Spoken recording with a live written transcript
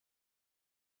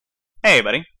Hey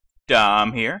buddy,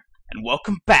 Dom here, and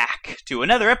welcome back to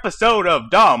another episode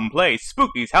of Dom Plays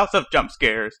Spooky's House of Jump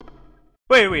Scares.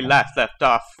 Where we last left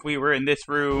off, we were in this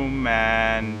room,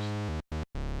 and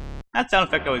that sound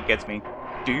effect always gets me.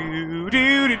 Do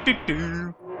do do do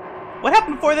do. What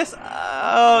happened before this?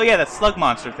 Oh yeah, that slug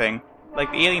monster thing,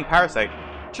 like the alien parasite.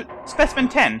 Specimen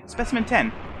 10. Specimen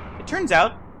 10. It turns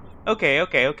out. Okay.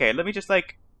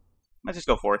 Let's just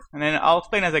go forth, and then I'll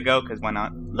explain as I go, because why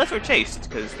not? Unless we're chased,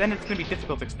 because then it's going to be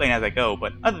difficult to explain as I go,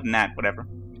 but other than that, whatever.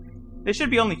 There should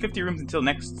be only 50 rooms until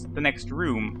the next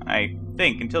room, I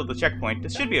think, until the checkpoint.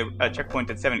 This should be a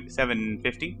checkpoint at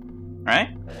 750,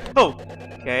 right? Oh,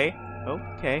 okay.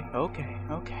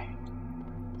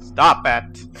 Stop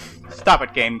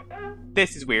it, game.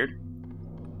 This is weird.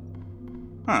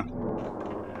 Huh.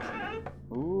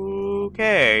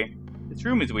 Okay. This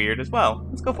room is weird as well.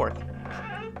 Let's go forth.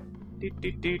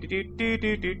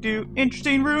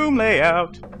 Interesting room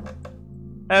layout.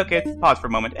 Okay, let's pause for a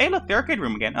moment. Hey, look, the arcade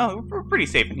room again. Oh, we're pretty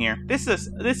safe in here. This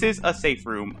is a safe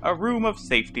room, a room of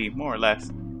safety, more or less.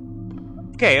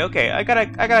 Okay. I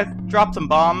gotta drop some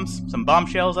bombs, some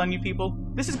bombshells on you people.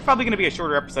 This is probably gonna be a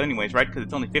shorter episode, anyways, right? Because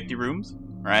it's only 50 rooms,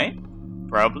 right?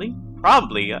 Probably.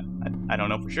 I don't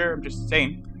know for sure. I'm just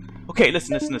saying. Okay,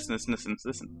 listen.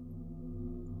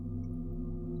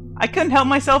 I couldn't help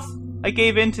myself. I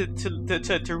gave in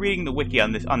to reading the wiki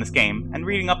on this game and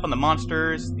reading up on the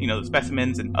monsters, you know, the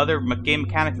specimens and other game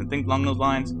mechanics and things along those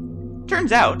lines.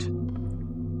 Turns out,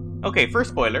 okay,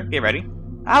 first spoiler, get ready.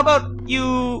 How about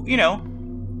you know,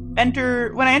 when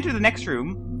I enter the next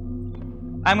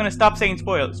room, I'm gonna stop saying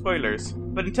spoilers.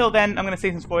 But until then, I'm gonna say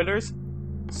some spoilers.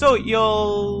 So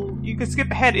you can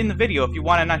skip ahead in the video if you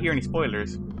want to not hear any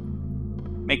spoilers.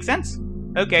 Make sense?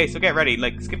 Okay, so get ready.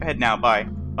 Like, skip ahead now. Bye.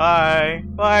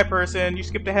 Bye, person. You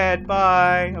skipped ahead.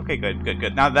 Bye. Okay,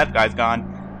 good. Now that guy's gone,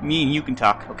 me and you can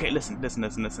talk. Okay, listen.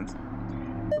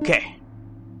 Okay.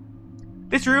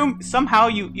 This room, somehow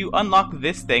you unlock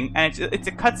this thing, and it's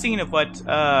a cutscene of what,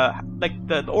 like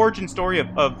the origin story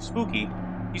of Spooky.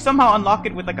 You somehow unlock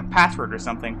it with like a password or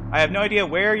something. I have no idea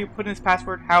where you put in this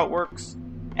password, how it works,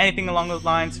 anything along those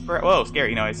lines. Whoa,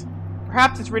 scary noise.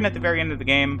 Perhaps it's written at the very end of the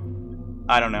game.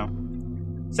 I don't know.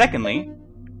 Secondly,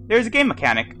 there's a game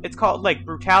mechanic. It's called, like,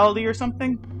 brutality or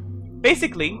something.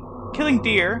 Basically, killing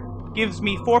deer gives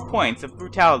me 4 points of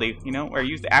brutality, you know, where I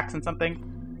use the axe on something.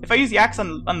 If I use the axe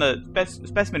on the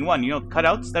specimen 1, you know,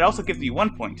 cutouts, that also gives me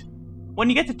 1 point. When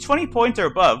you get to 20 points or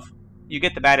above, you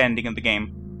get the bad ending of the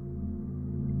game.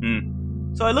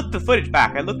 So I looked the footage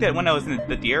back. I looked at when I was in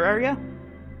the deer area.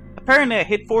 Apparently I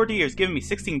hit 4 deers, giving me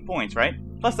 16 points, right?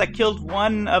 Plus I killed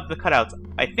one of the cutouts.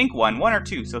 I think one or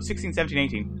two, so 16, 17,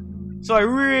 18. So I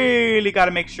really gotta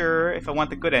make sure, if I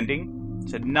want the good ending,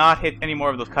 to not hit any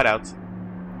more of those cutouts.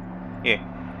 Yeah.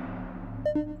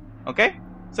 Okay?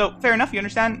 So, fair enough, you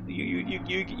understand? You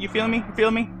feeling me? You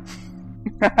feeling me?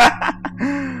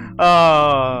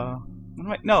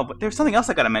 No, but there's something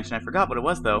else I gotta mention. I forgot what it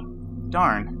was, though.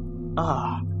 Darn.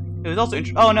 It was also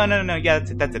oh, no. Yeah,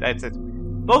 that's it.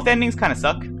 Both endings kind of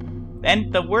suck.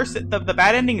 And the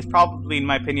bad ending is probably, in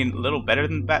my opinion, a little better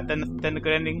than the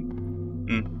good ending.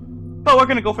 But we're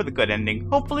gonna go for the good ending.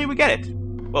 Hopefully we get it.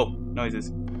 Whoa, noises.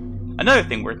 Another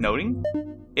thing worth noting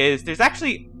is there's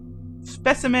actually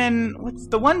specimen. What's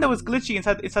the one that was glitchy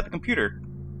inside the computer?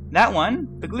 That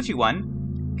one, the glitchy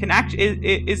one, can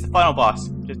is the final boss.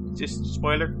 Just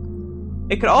spoiler.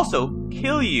 It could also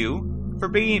kill you for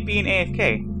being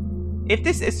AFK. If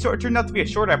this turned out to be a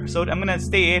short episode, I'm gonna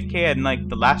stay AFK in like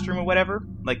the last room or whatever,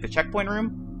 like the checkpoint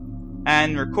room,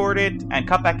 and record it and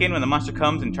cut back in when the monster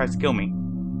comes and tries to kill me.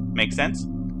 Makes sense?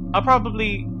 I'll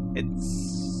probably...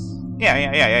 Yeah.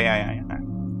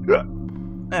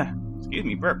 Excuse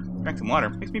me, burp. Drank some water.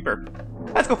 Makes me burp.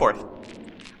 Let's go forth.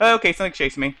 Okay, something's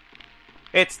chasing me.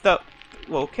 It's the...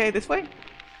 Well, okay, this way?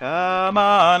 Come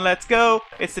on, let's go.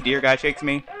 It's the deer guy chasing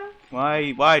me.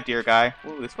 Why, deer guy?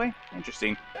 Oh, this way?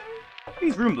 Interesting.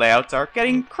 These room layouts are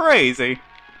getting crazy.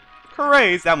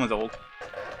 That one's old.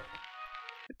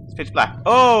 It's pitch black.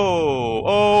 Oh,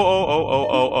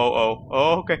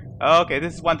 okay,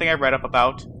 this is one thing I read up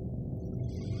about.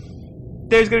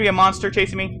 There's gonna be a monster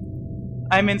chasing me.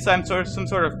 I'm in some sort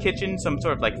of kitchen, some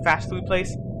sort of like fast food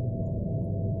place.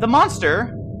 The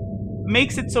monster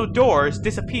makes it so doors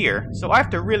disappear, so I have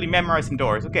to really memorize some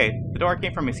doors. Okay, the door I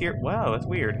came from is here. Wow, that's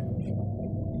weird.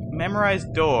 Memorize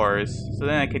doors, so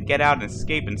then I could get out and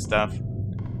escape and stuff.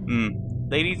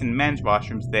 Ladies and men's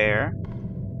washrooms there.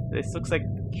 This looks like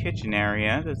kitchen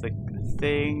area. There's like a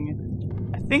thing.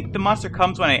 I think the monster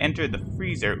comes when I enter the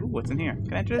freezer. Ooh, what's in here?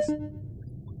 Can I enter this?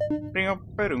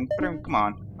 Come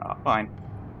on. Oh, fine.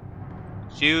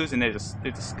 Shoes, and there's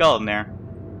a skull in there.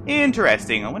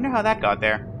 Interesting. I wonder how that got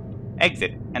there.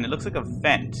 Exit, and it looks like a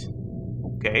vent.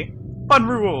 Okay. Fun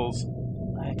rules!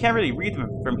 I can't really read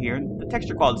them from here. The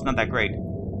texture quality is not that great.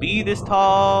 Be this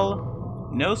tall.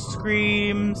 No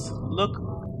screams. Look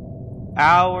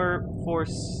out for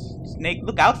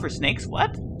snakes.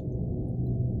 What?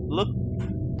 Look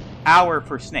hour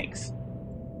for snakes.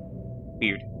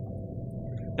 Weird.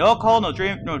 No alcohol, no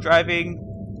driving,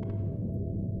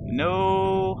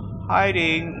 no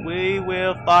hiding. We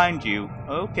will find you.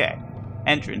 Okay.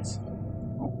 Entrance.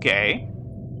 Okay.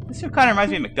 This here kind of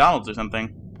reminds me of McDonald's or something.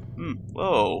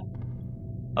 Whoa.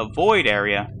 A void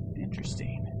area.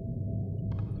 Interesting.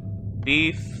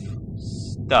 Beef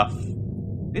stuff.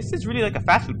 This is really like a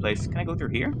fast food place. Can I go through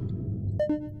here?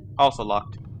 Also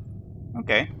locked.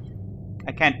 Okay.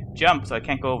 I can't jump, so I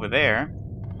can't go over there.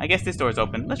 I guess this door's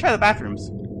open. Let's try the bathrooms.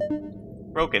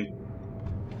 Broken.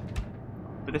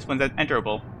 But this one's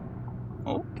enterable.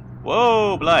 Oh.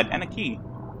 Whoa, blood. And a key.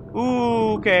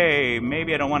 Ooh, okay.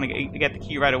 Maybe I don't want to get the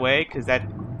key right away, because that...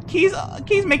 Keys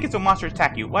make it so monsters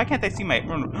attack you. Why can't I see my...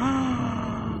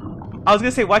 I was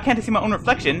gonna say, why can't I see my own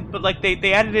reflection? But, like,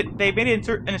 they added it... They made it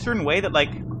in a certain way that,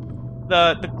 like...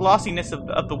 The glossiness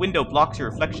of the window blocks your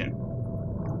reflection.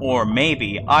 Or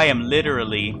maybe I am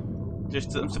literally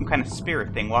just some kind of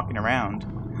spirit thing walking around.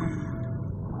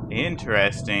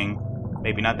 Interesting.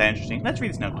 Maybe not that interesting. Let's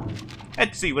read this note.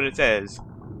 Let's see what it says.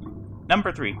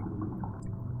 Number 3.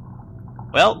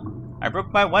 Well, I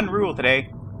broke my one rule today.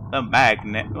 The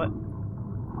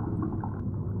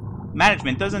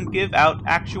management doesn't give out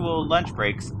actual lunch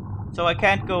breaks, so I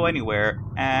can't go anywhere,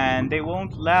 and they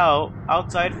won't allow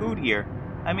outside food here.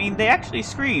 I mean, they actually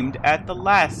screamed at the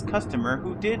last customer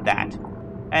who did that.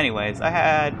 Anyways, I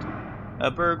had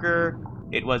a burger,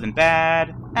 it wasn't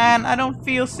bad, and I don't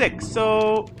feel sick,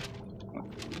 so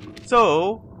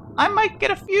I might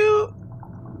get a few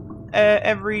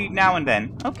every now and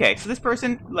then. Okay, so this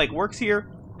person, like, works here.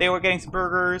 They were getting some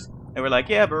burgers. They were like,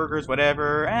 yeah, burgers,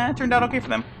 whatever, and it turned out okay for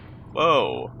them.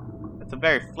 Whoa. That's a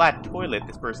very flat toilet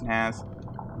this person has.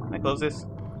 Can I close this?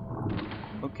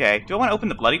 Okay, do I want to open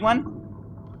the bloody one?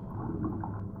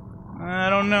 I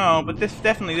don't know, but this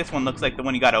one looks like the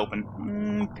one you gotta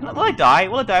open. Will I die?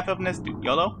 Will I die if I open this?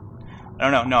 YOLO? I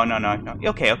don't know. No.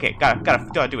 Okay.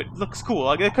 Gotta do it. Looks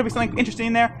cool. There could be something interesting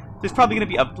in there. There's probably gonna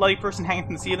be a bloody person hanging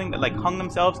from the ceiling that, like, hung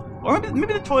themselves. Or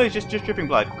maybe the toilet is just dripping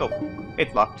blood. Go.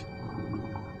 It's locked.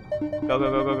 Go.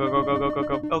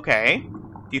 Okay.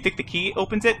 Do you think the key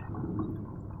opens it?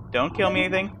 Don't kill me,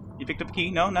 anything. You picked up the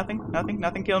key? No, nothing.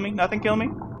 Nothing kill me.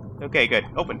 Okay, good.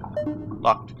 Open.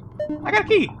 Locked. I got a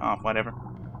key. Oh, whatever.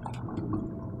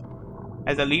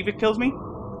 As I leave, it kills me?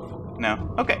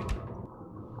 No. Okay.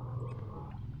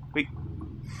 Wait.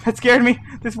 That scared me.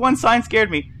 This one sign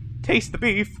scared me. Taste the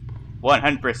beef.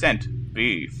 100%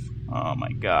 beef. Oh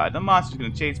my god. The monster's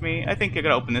gonna chase me. I think I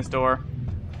gotta open this door.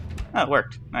 Oh, it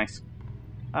worked. Nice.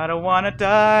 I don't wanna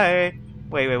die.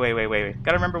 Wait.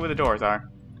 Gotta remember where the doors are.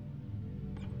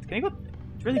 Can you go?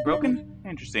 It's really broken?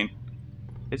 Interesting.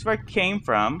 It's where I came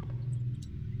from.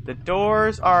 The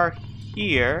doors are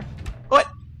here. What?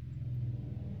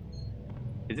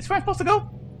 Is this where I'm supposed to go?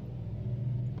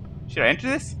 Should I enter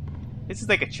this? This is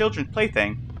like a children's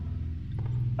plaything.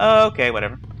 Okay,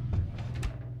 whatever.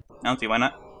 I don't see why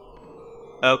not.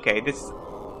 Okay, this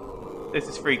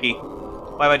is freaky.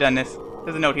 Why have I done this?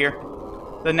 There's a note here.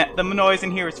 The noise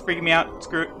in here is freaking me out.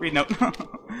 Screw it. Read note.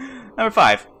 Number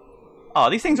 5. Oh,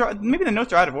 these things are... Maybe the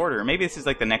notes are out of order. Maybe this is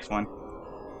like the next one.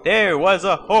 There was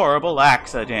a horrible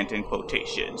accident in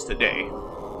quotations today.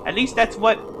 At least that's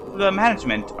what the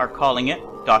management are calling it. ...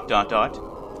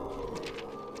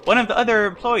 One of the other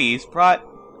employees bought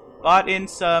in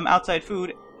some outside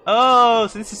food. Oh,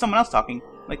 so this is someone else talking.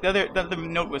 Like the other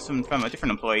note was from a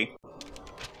different employee.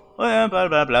 Blah blah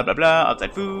blah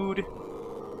outside food.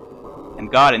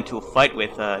 And got into a fight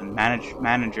with a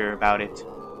manager about it.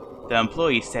 The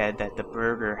employee said that the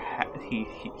burger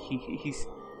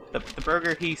the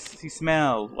burger he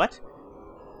smelled. What?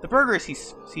 The burgers he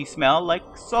smelled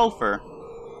like sulfur.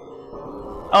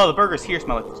 Oh, the burgers here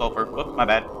smell like sulfur. Whoop, my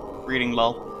bad. Reading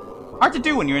lull. Hard to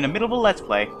do when you're in the middle of a let's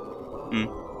play.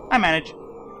 I manage.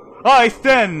 I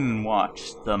then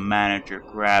watched the manager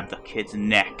grab the kid's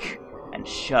neck and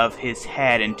shove his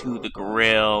head into the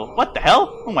grill. What the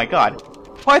hell? Oh my god.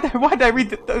 Why did I read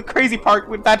the crazy part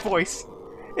with that voice?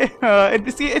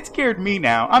 It scared me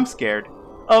now. I'm scared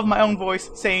of my own voice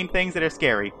saying things that are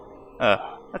scary.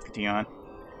 Let's continue on.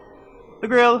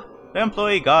 The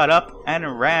employee got up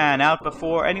and ran out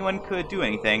before anyone could do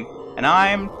anything, and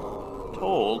I'm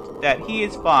told that he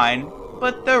is fine,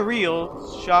 but that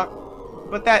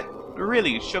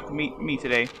really shook me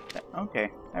today.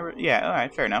 Okay. Yeah,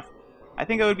 alright, fair enough. I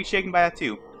think I would be shaken by that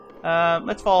too.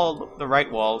 Let's follow the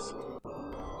right walls.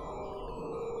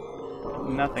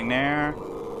 Nothing there.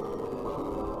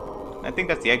 I think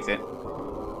that's the exit.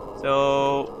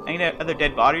 So, any other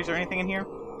dead bodies or anything in here?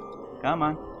 Come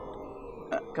on.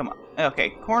 Come on. Okay,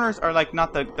 corners are like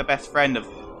not the best friend of...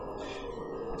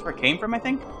 That's where it came from, I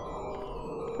think?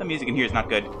 The music in here is not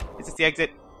good. Is this the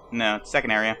exit? No, it's the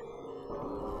second area.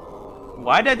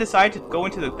 Why did I decide to go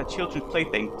into the children's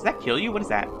plaything? Does that kill you? What is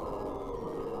that?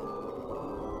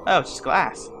 Oh, it's just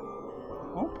glass.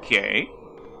 Okay.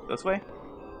 This way?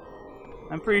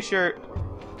 I'm pretty sure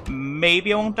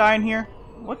maybe I won't die in here.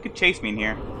 What could chase me in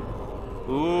here?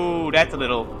 Ooh, that's a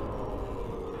little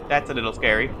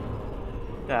scary.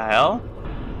 The hell?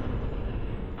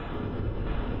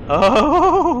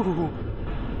 Oh!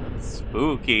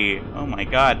 Spooky. Oh my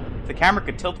god. If the camera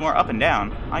could tilt more up and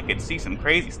down, I could see some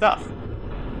crazy stuff.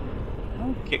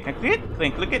 Okay, can I click it? Can I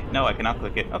click it? No, I cannot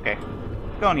click it. Okay.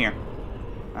 Go in here.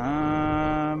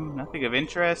 Nothing of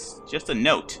interest. Just a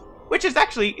note. Which is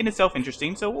actually in itself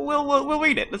interesting, so we'll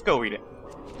read it. Let's go read it.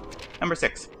 Number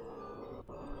 6.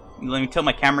 Let me tilt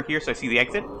my camera here so I see the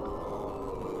exit.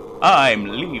 I'm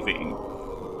leaving.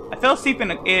 I fell asleep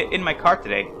in my car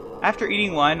today after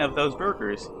eating one of those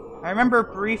burgers. I remember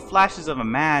brief flashes of a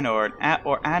man or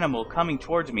animal coming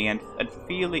towards me and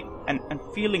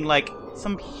feeling like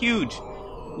some huge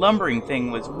lumbering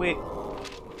thing was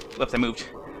Whoops, I moved.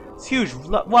 This huge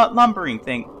lumbering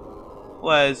thing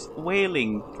was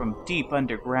wailing from deep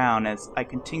underground as I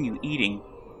continued eating.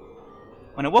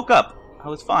 When I woke up, I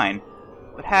was fine,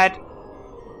 but had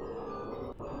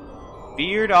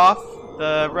veered off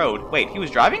the road. Wait, he was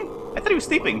driving? I thought he was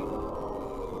sleeping.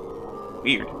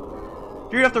 Weird.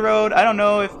 Veered off the road. I don't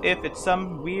know if it's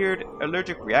some weird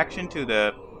allergic reaction to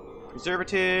the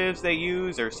preservatives they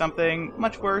use or something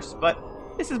much worse, but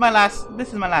this is my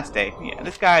last day. Yeah,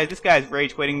 this guy's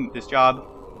rage quitting this job.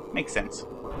 Makes sense.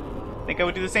 I think I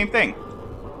would do the same thing.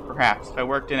 Perhaps if I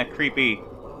worked in a creepy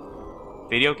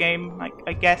video game,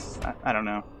 I guess. I don't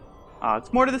know.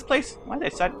 It's more to this place. Why did I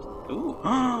decide? Ooh.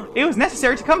 It was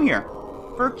necessary to come here.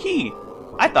 For a key.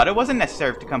 I thought it wasn't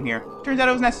necessary to come here. Turns out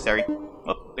it was necessary.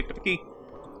 Oh, picked up a key.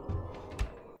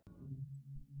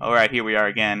 Alright, here we are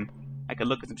again. I could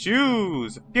look at some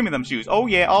shoes. Give me them shoes. Oh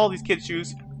yeah, all these kids'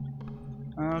 shoes.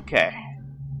 Okay.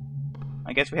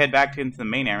 I guess we head back into the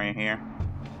main area here.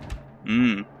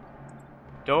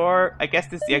 Door. I guess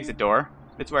this is the exit door.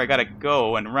 That's where I gotta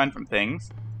go and run from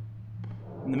things.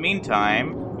 In the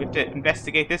meantime, we have to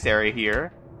investigate this area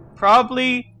here.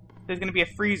 Probably there's gonna be a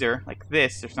freezer like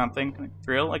this or something.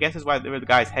 Drill. I guess is why the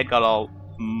guy's head got all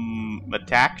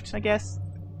attacked. I guess.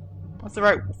 What's the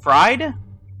right? Fried?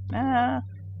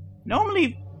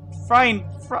 Normally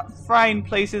frying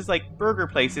places like burger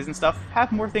places and stuff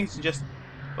have more things than just.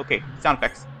 Okay, sound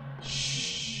effects.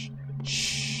 Shh.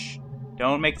 Shh.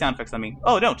 Don't make sound effects on me.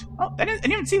 Oh, don't. Oh, I didn't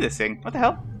even see this thing. What the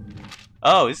hell?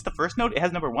 Oh, is this the first note? It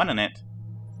has number 1 on it.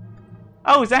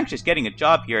 I was anxious getting a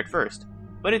job here at first,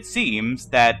 but it seems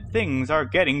that things are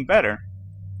getting better.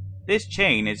 This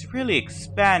chain is really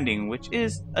expanding, which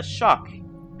is a shock,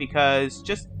 because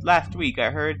just last week I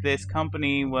heard this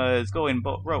company was going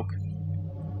broke.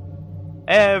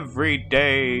 Every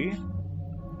day,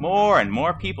 more and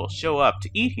more people show up to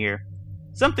eat here.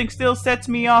 Something still sets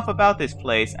me off about this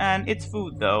place, and it's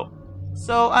food though.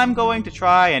 So I'm going to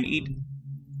try and eat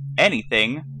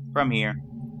anything from here.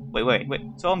 Wait.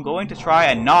 So I'm going to try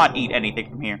and not eat anything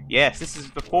from here. Yes, this is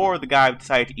before the guy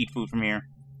decided to eat food from here.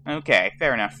 Okay,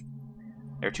 fair enough.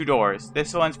 There are 2 doors.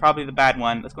 This one's probably the bad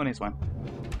one. Let's go in this one.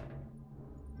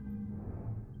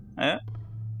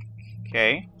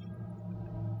 Okay.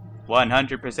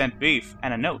 100% beef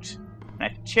and a note.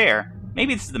 And a chair.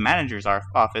 Maybe this is the manager's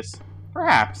office.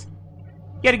 Perhaps.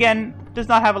 Yet again, does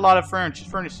not have a lot of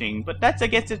furnishing, but I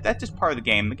guess that's just part of the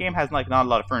game. The game has like not a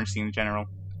lot of furnishing in general.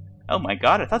 Oh my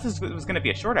god, I thought this was going to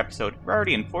be a short episode. We're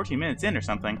already in 14 minutes in or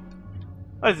something.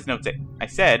 What does this note say? I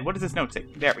said, what does this note say?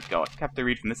 There we go. I have to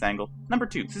read from this angle. Number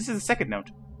 2. This is the second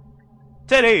note.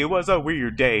 Today was a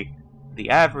weird day. The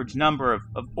average number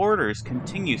of orders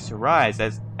continues to rise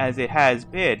as it has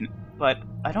been, but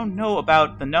I don't know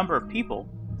about the number of people.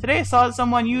 Today I saw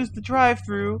someone use the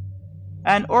drive-thru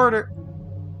and order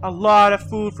a lot of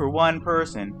food for one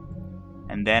person.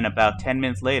 And then about 10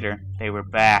 minutes later, they were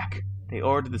back. They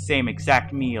ordered the same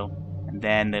exact meal, and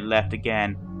then they left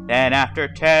again. Then after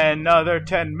another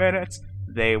 10 minutes,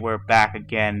 they were back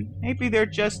again. Maybe they're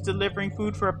just delivering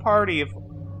food for a party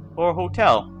or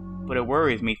hotel, but it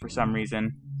worries me for some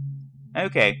reason.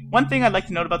 Okay, one thing I'd like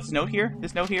to note about this note here,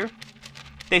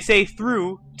 they say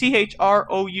through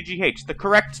T-H-R-O-U-G-H. The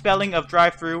correct spelling of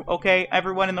drive-through. Okay,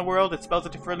 everyone in the world that spells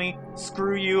it differently.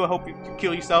 Screw you. I hope you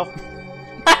kill yourself.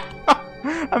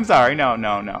 I'm sorry. No.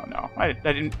 I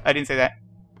didn't say that.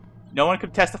 No one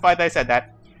could testify that I said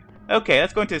that. Okay,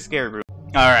 let's go into the scary room.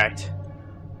 Alright.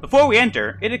 Before we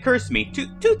enter, it occurs to me,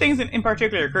 two things in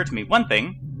particular occur to me. One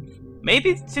thing,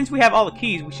 maybe since we have all the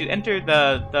keys, we should enter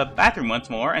the bathroom once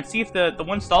more and see if the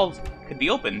one stall could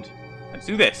be opened. Let's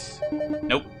do this.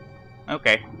 Nope.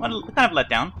 Okay, well, kind of let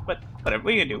down, but whatever.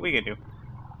 What are you gonna do?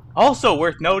 Also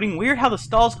worth noting, weird how the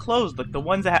stalls closed. Like the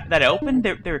ones that opened,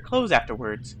 they were closed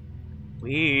afterwards.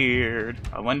 Weird.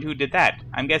 I wonder who did that.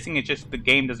 I'm guessing it's just the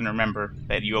game doesn't remember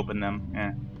that you opened them.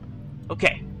 Yeah.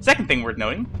 Okay, second thing worth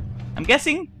noting. I'm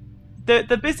guessing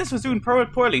the business was doing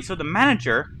poorly, so the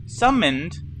manager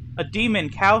summoned a demon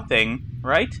cow thing,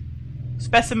 right?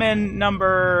 Specimen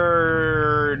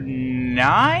number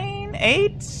 9,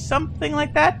 8, something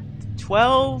like that?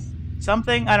 12,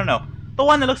 something? I don't know. The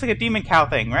one that looks like a demon cow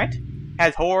thing, right?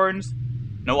 Has horns,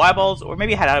 no eyeballs, or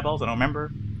maybe it had eyeballs, I don't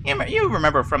remember. You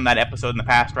remember from that episode in the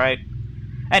past, right?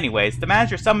 Anyways, the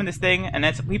manager summoned this thing, and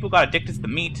then some people got addicted to the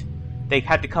meat. They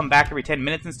had to come back every 10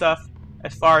 minutes and stuff,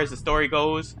 as far as the story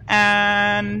goes.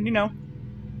 And, you know,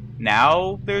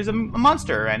 now there's a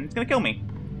monster, and it's gonna kill me.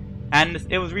 And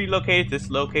it was relocated to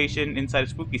this location inside of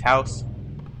Spooky's house.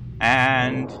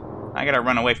 And I gotta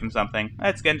run away from something.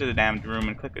 Let's get into the damned room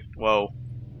and click it. Whoa.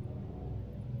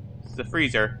 This is a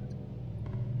freezer.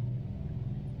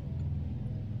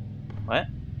 What?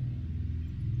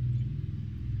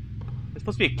 There's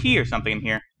supposed to be a key or something in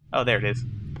here. Oh, there it is.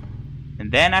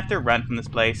 And then I have to run from this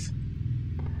place.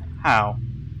 How?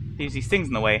 There's these things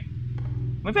in the way.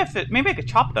 Maybe I could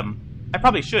chop them. I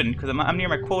probably shouldn't, because I'm near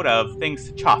my quota of things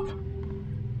to chop.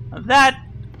 That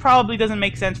probably doesn't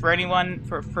make sense for anyone,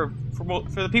 for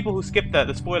the people who skipped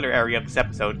the spoiler area of this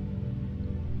episode.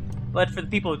 But for the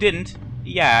people who didn't,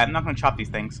 yeah, I'm not going to chop these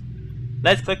things.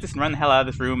 Let's click this and run the hell out of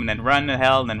this room, and then run to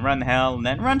hell, and then run to hell, and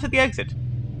then run to the exit.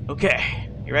 Okay,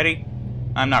 you ready?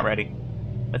 I'm not ready.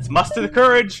 Let's muster the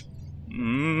courage.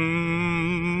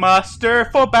 Muster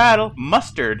for battle.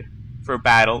 Mustard for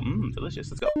battle.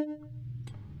 Delicious. Let's go.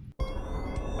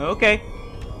 Okay.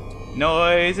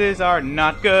 Noises are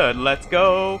not good. Let's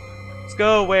go. Let's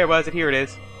go. Where was it? Here it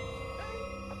is.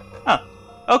 Huh.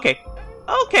 Okay.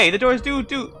 Okay, the doors do.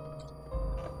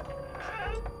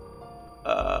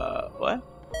 What?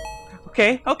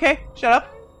 Okay, shut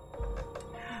up.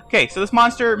 Okay, so this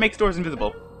monster makes doors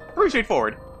invisible. Pretty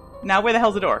straightforward. Now, where the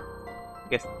hell's the door? I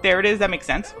guess there it is, that makes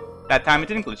sense. That time it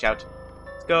didn't glitch out.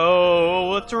 Let's go,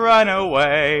 let's run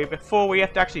away before we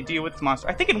have to actually deal with this monster.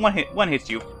 I think in one hits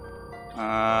you.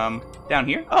 Down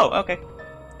here? Oh, okay.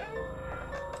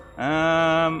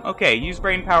 Okay, use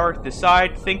brain power to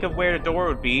decide, think of where the door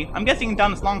would be. I'm guessing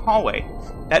down this long hallway.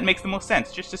 That makes the most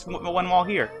sense, just one wall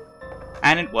here.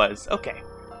 And it was. Okay.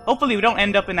 Hopefully we don't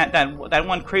end up in that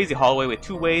one crazy hallway with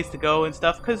 2 ways to go and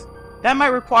stuff, because that might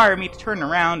require me to turn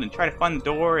around and try to find the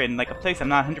door in like a place I'm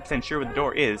not 100% sure where the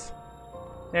door is.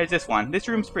 There's this one. This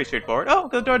room's pretty straightforward. Oh,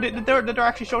 the door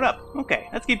actually showed up. Okay,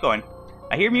 let's keep going.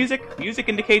 I hear music. Music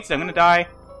indicates that I'm gonna die.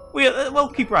 We'll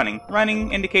keep running.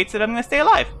 Running indicates that I'm gonna stay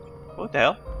alive. What the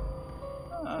hell?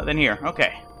 Then here.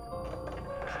 Okay.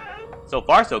 So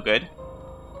far, so good.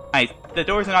 The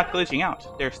doors are not glitching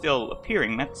out. They're still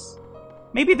appearing. That's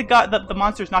maybe the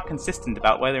monster's not consistent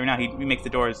about whether or not he makes the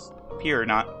doors appear or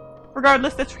not.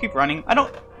 Regardless, let's keep running.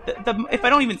 If I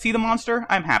don't even see the monster,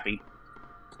 I'm happy.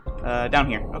 Down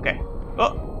here. Okay.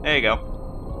 Oh, there you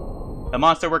go. The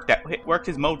monster worked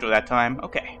his mojo that time.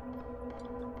 Okay.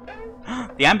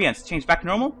 The ambience changed back to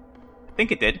normal? I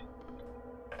think it did.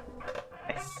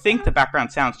 I think the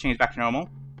background sounds changed back to normal.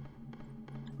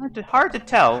 Hard to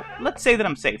tell. Let's say that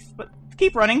I'm safe. But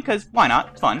keep running, because why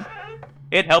not? It's fun.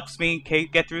 It helps me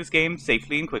get through this game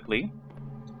safely and quickly.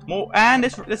 And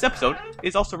this episode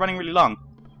is also running really long.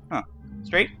 Huh.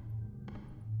 Straight.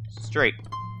 Straight.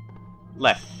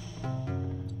 Left.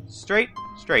 Straight.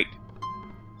 Straight.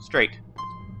 Straight.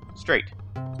 Straight.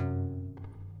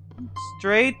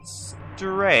 Straight.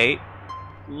 Straight.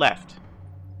 Left.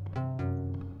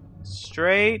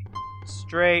 Straight.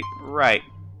 Straight. Right.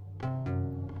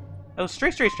 Oh,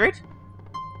 straight.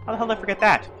 How the hell did I forget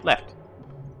that? Left.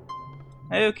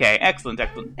 Okay, excellent.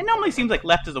 It normally seems like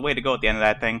left is the way to go at the end of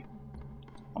that thing.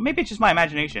 Or maybe it's just my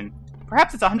imagination.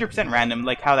 Perhaps it's 100% random,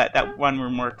 like how that one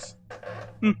room works.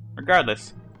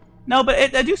 Regardless. No,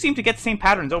 but I do seem to get the same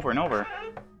patterns over and over.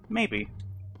 Maybe.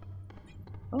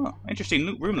 Oh,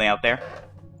 interesting room layout there.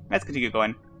 Let's continue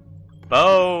going.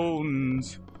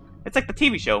 Bones. It's like the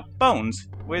TV show, Bones,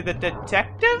 where the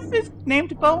detective is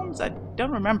named Bones? I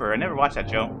don't remember. I never watched that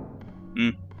show.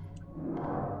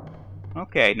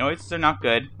 Okay, noises are not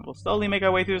good. We'll slowly make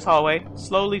our way through this hallway.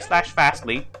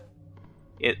 Slowly/fastly.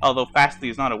 Although fastly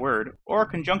is not a word, or a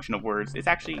conjunction of words. It's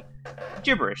actually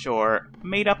gibberish, or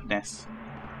made-upness.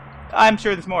 I'm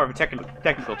sure there's more of a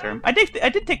technical term. I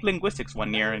did take linguistics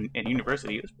one year in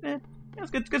university. It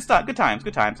was good stuff. Good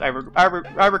times. I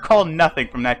recall nothing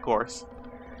from that course.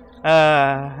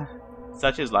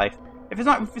 Such is life. If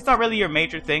it's not really your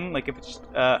major thing, like if it's just,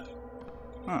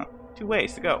 2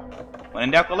 ways to go. When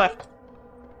in doubt, go left.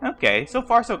 Okay, so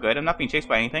far so good. I'm not being chased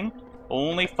by anything.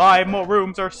 Only 5 more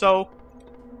rooms or so.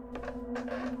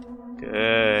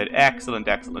 Good. Excellent.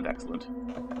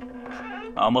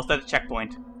 Almost at the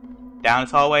checkpoint. Down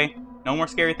this hallway. No more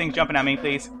scary things jumping at me,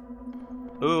 please.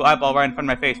 Ooh, eyeball right in front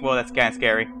of my face. Whoa, that's kind of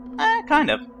scary. Kind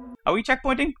of. Are we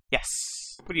checkpointing?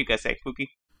 Yes. What do you guys say,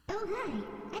 Spooky? Oh, hi.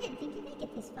 I didn't think you'd make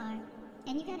it this far.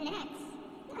 And you got an axe.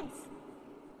 Nice.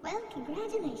 Well,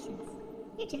 congratulations.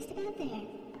 You're just about there,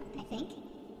 I think.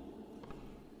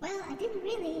 Well, I didn't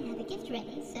really have a gift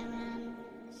ready, so,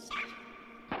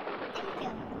 there you go.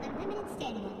 Unlimited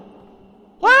stamina.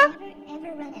 What? Never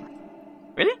ever run out.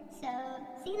 Really? So,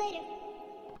 see you later.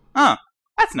 Huh.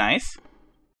 That's nice.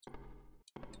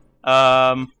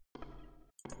 No,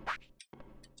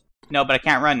 but I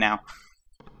can't run now.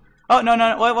 Oh,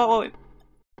 no. Wait.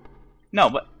 No,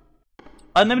 but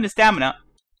unlimited stamina.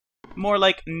 More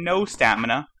like no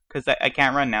stamina, because I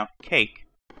can't run now. Cake.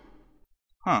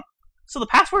 Huh. So the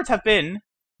passwords have been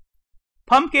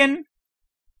pumpkin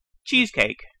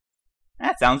cheesecake.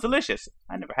 That sounds delicious.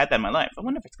 I never had that in my life. I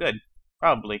wonder if it's good.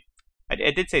 Probably. I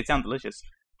did say it sounds delicious.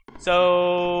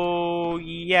 So,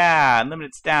 yeah,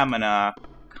 unlimited stamina.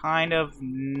 Kind of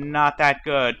not that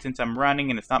good since I'm running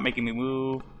and it's not making me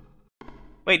move.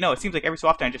 Wait, no, it seems like every so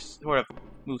often I just sort of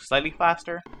move slightly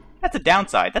faster. That's a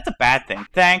downside. That's a bad thing.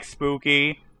 Thanks,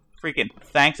 Spooky. Freaking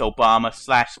thanks,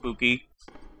 Obama/Spooky.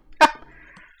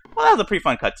 Well, that was a pretty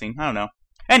fun cutscene. I don't know.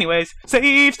 Anyways,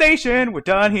 save station. We're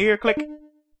done here. Click.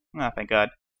 Oh, thank God.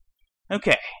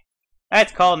 Okay.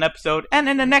 That's called an episode. And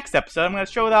in the next episode, I'm going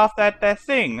to show off that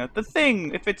thing. The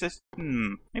thing, if it's a...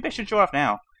 maybe I should show off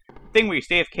now. The thing where you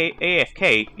stay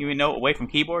AFK, even though away from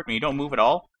keyboard, when you don't move at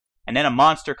all. And then a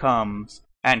monster comes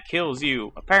and kills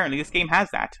you. Apparently, this game has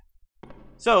that.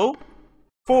 So,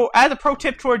 as a pro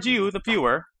tip towards you, the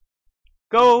viewer,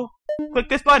 go click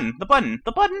this button.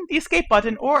 The escape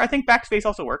button, or I think backspace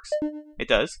also works. It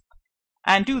does.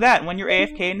 And do that when you're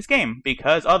AFK in this game,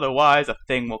 because otherwise a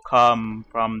thing will come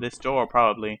from this door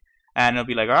probably, and it'll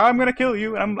be like, oh, "I'm gonna kill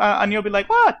you," and you'll be like,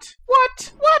 "What?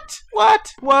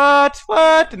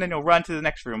 And then you'll run to the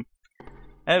next room.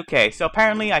 Okay, so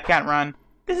apparently I can't run.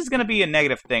 This is gonna be a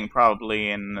negative thing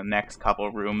probably in the next couple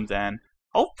of rooms, and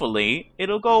hopefully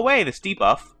it'll go away, this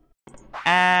debuff.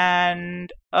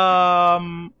 And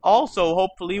also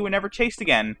hopefully we're never chased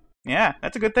again. Yeah,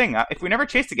 that's a good thing. If we're never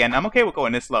chased again, I'm okay with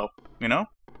going this slow. You know?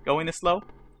 Going this slow.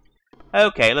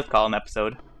 Okay, let's call an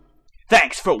episode.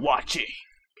 Thanks for watching.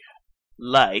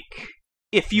 Like,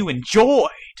 if you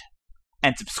enjoyed.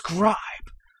 And subscribe.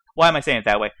 Why am I saying it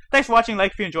that way? Thanks for watching.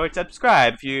 Like if you enjoyed.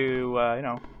 Subscribe if you,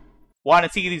 want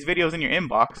to see these videos in your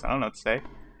inbox. I don't know what to say.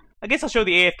 I guess I'll show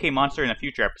the AFK monster in a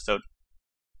future episode.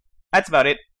 That's about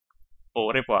it.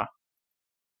 Au revoir.